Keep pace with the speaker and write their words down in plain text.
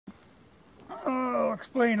I'll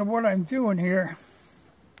explain what I'm doing here.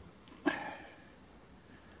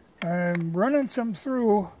 I'm running some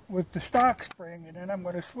through with the stock spring, and then I'm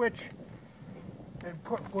going to switch and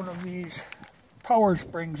put one of these power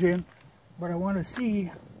springs in, but I want to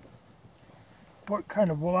see what kind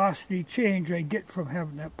of velocity change I get from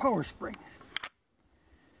having that power spring.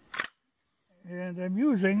 And I'm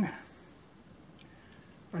using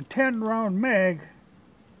a 10 round mag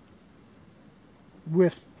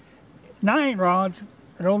with 9 rounds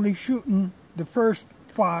and only shooting the first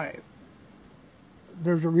 5.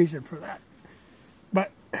 There's a reason for that.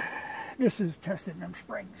 But this is testing them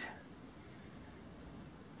springs.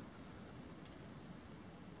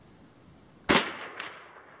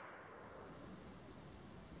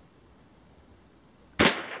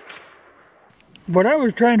 What I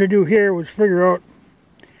was trying to do here was figure out,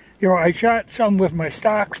 I shot some with my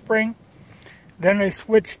stock spring, then I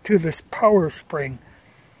switched to this power spring,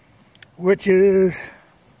 which is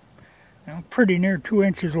pretty near 2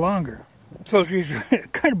 inches longer. So she's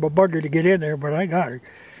kind of a bugger to get in there, but I got her.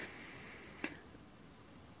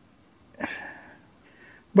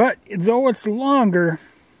 But though it's longer,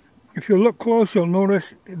 if you look close, you'll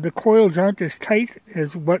notice the coils aren't as tight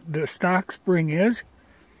as what the stock spring is.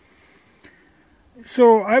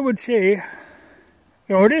 So I would say,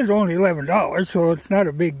 it is only $11, so it's not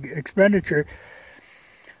a big expenditure.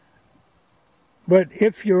 But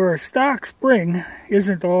if your stock spring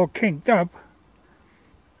isn't all kinked up,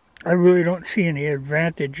 I really don't see any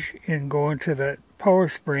advantage in going to the power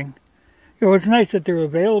spring. It's nice that they're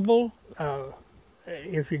available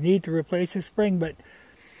if you need to replace a spring, but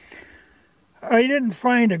I didn't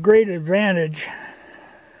find a great advantage.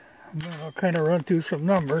 I'll kind of run through some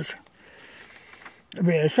numbers. I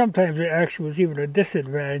mean, sometimes it actually was even a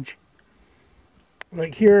disadvantage.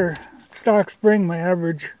 Like here, stock spring, my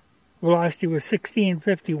average velocity was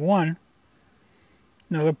 1651.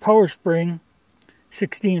 Now the power spring,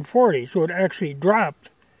 1640, so it actually dropped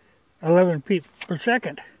 11 feet per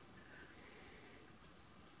second.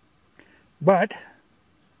 But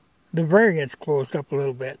the variance closed up a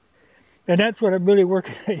little bit. And that's what I'm really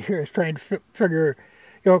working at here, is trying to figure,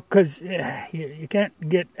 because you can't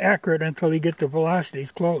get accurate until you get the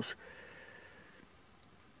velocities close.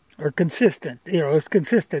 Or consistent, as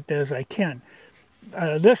consistent as I can.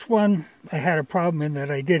 This one, I had a problem in that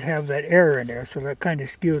I did have that error in there, so that kind of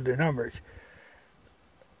skewed the numbers.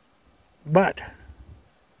 But,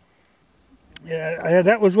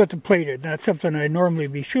 that was with the plated, not something I'd normally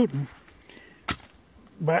be shooting.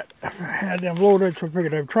 But I had them loaded, so I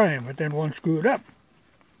figured I'd try them, but then one screwed up.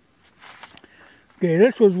 Okay,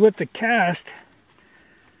 this was with the cast.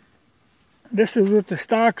 This is with the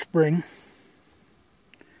stock spring.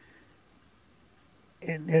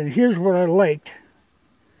 And here's what I liked.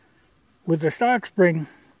 With the stock spring,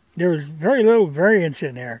 there was very little variance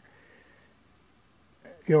in there.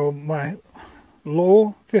 My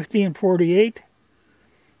low 1548,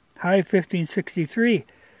 high 1563.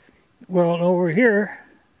 Well, over here,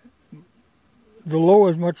 the low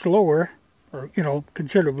is much lower, or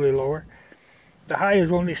considerably lower. The high is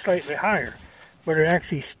only slightly higher, but it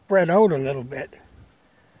actually spread out a little bit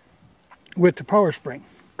with the power spring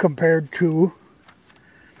compared to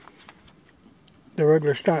the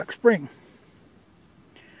regular stock spring.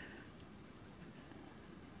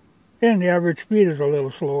 And the average speed is a little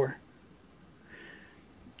slower.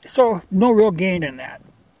 So, no real gain in that.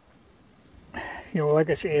 Like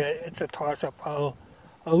I say, it's a toss-up. I'll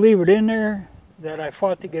leave it in there, that I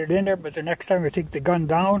fought to get it in there, but the next time I take the gun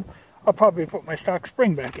down, I'll probably put my stock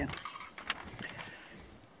spring back in.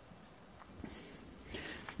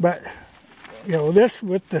 But, this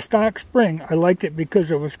with the stock spring, I liked it because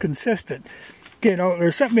it was consistent.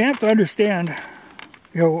 There's something you have to understand.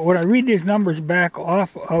 When I read these numbers back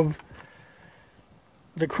off of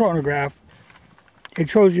the chronograph, it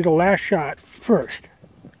shows you the last shot first.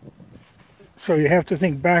 So you have to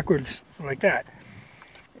think backwards like that.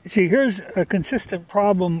 See, here's a consistent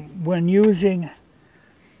problem when using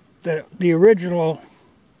the original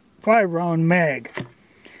 5-round mag.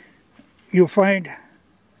 You'll find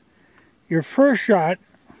your first shot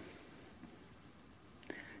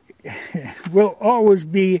will always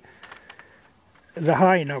be the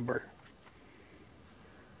high number.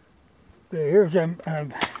 Here's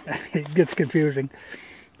it gets confusing,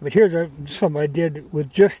 but here's something I did with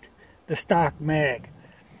just the stock mag.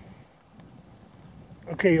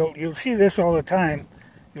 Okay, you'll see this all the time.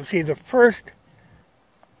 You'll see the first.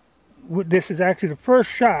 This is actually the first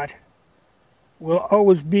shot will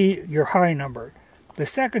always be your high number. The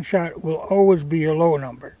second shot will always be your low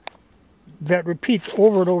number. That repeats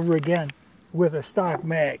over and over again with a stock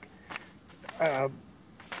mag.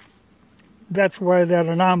 that's why that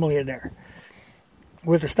anomaly in there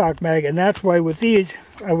with the stock mag. And that's why with these,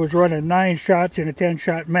 I was running 9 shots in a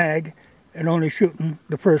 10-shot mag and only shooting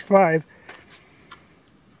the first 5.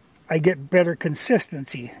 I get better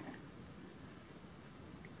consistency.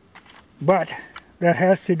 But that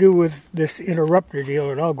has to do with this interrupter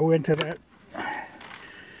deal, and I'll go into that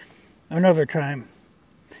another time.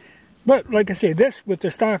 But like I say, this with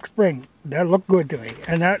the stock spring, that looked good to me.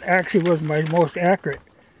 And that actually was my most accurate.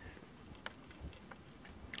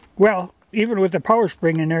 Well, even with the power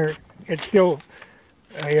spring in there, it's still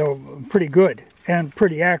pretty good and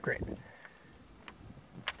pretty accurate.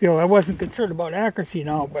 I wasn't concerned about accuracy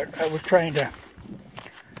now, but I was trying to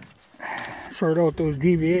sort out those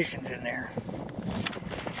deviations in there.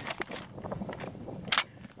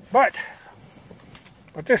 But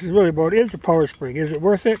what this is really about is the power spring. Is it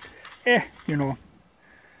worth it?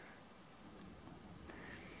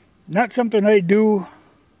 Not something I do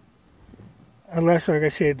unless, like I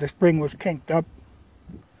said, the spring was kinked up.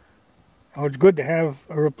 It's good to have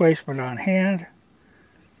a replacement on hand,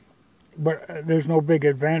 but there's no big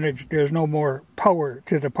advantage. There's no more power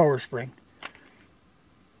to the power spring.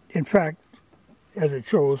 In fact, as it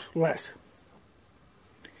shows, less.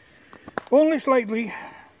 Only slightly.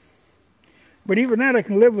 But even that I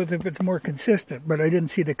can live with if it's more consistent. But I didn't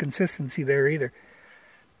see the consistency there either.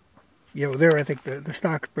 There I think the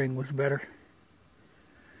stock spring was better.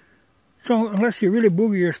 So unless you really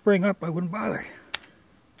boogie your spring up, I wouldn't bother.